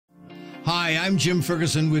Hi, I'm Jim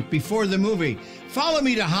Ferguson with Before the Movie. Follow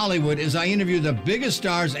me to Hollywood as I interview the biggest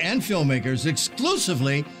stars and filmmakers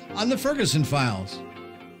exclusively on the Ferguson Files.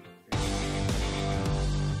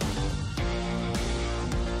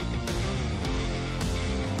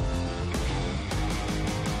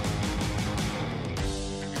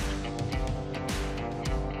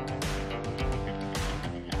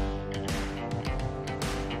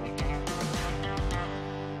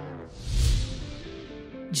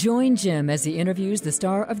 Join Jim as he interviews the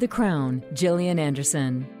star of The Crown, Gillian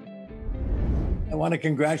Anderson. I want to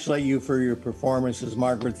congratulate you for your performance as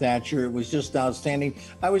Margaret Thatcher. It was just outstanding.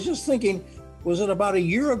 I was just thinking, was it about a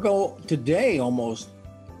year ago today almost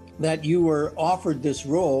that you were offered this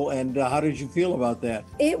role, and how did you feel about that?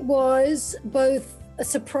 It was both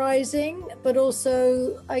surprising, but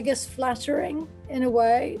also, I guess, flattering in a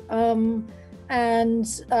way.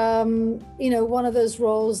 One of those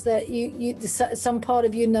roles that you some part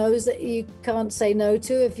of you knows that you can't say no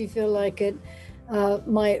to if you feel like it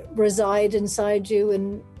might reside inside you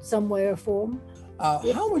in some way or form.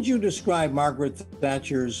 How would you describe Margaret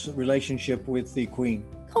Thatcher's relationship with the Queen?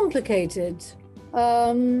 Complicated.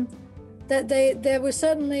 There were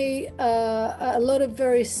certainly a lot of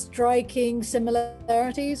very striking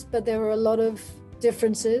similarities, but there were a lot of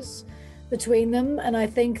differences between them. And I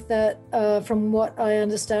think that from what I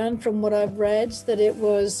understand, from what I've read, that it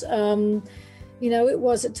was, it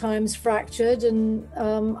was at times fractured. And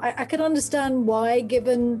I can understand why,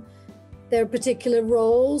 given their particular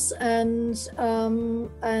roles and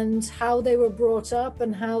how they were brought up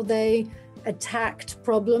and how they attacked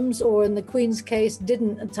problems, or in the Queen's case,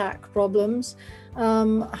 didn't attack problems,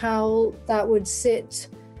 how that would sit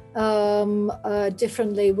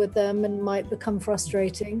differently with them and might become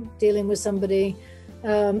frustrating, dealing with somebody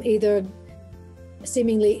either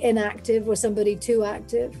seemingly inactive or somebody too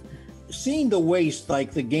active. Seeing the waste,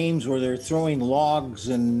 like the games where they're throwing logs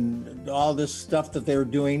and all this stuff that they're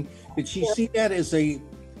doing, did she see that as a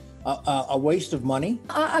waste of money?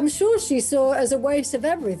 I'm sure she saw it as a waste of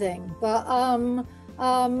everything, but and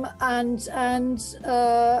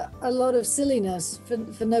a lot of silliness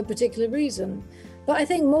for no particular reason. But I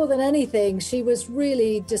think more than anything, she was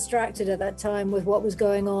really distracted at that time with what was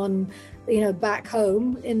going on, back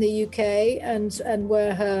home in the UK and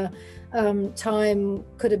where her time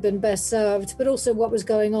could have been best served, but also what was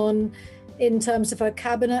going on in terms of her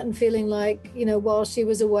cabinet and feeling like, while she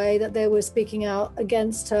was away, that they were speaking out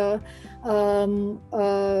against her,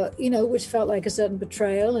 which felt like a certain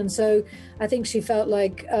betrayal. And so I think she felt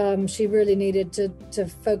like she really needed to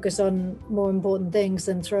focus on more important things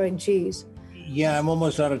than throwing cheese. Yeah, I'm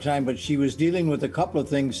almost out of time, but she was dealing with a couple of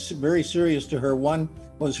things very serious to her. One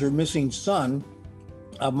was her missing son,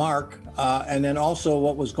 Mark, and then also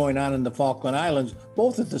what was going on in the Falkland Islands,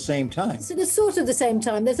 both at the same time. So it's sort of the same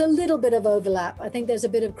time. There's a little bit of overlap. I think there's a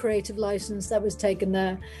bit of creative license that was taken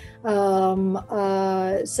there.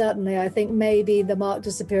 Certainly, I think maybe the Mark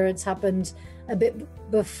disappearance happened a bit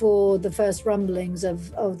before the first rumblings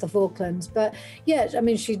of the Falklands. But yeah, I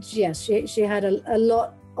mean, she had a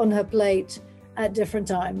lot on her plate at different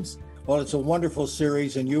times. Well, it's a wonderful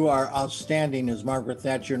series, and you are outstanding as Margaret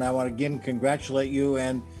Thatcher, and I want to again congratulate you,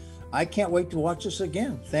 and I can't wait to watch this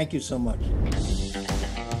again. Thank you so much.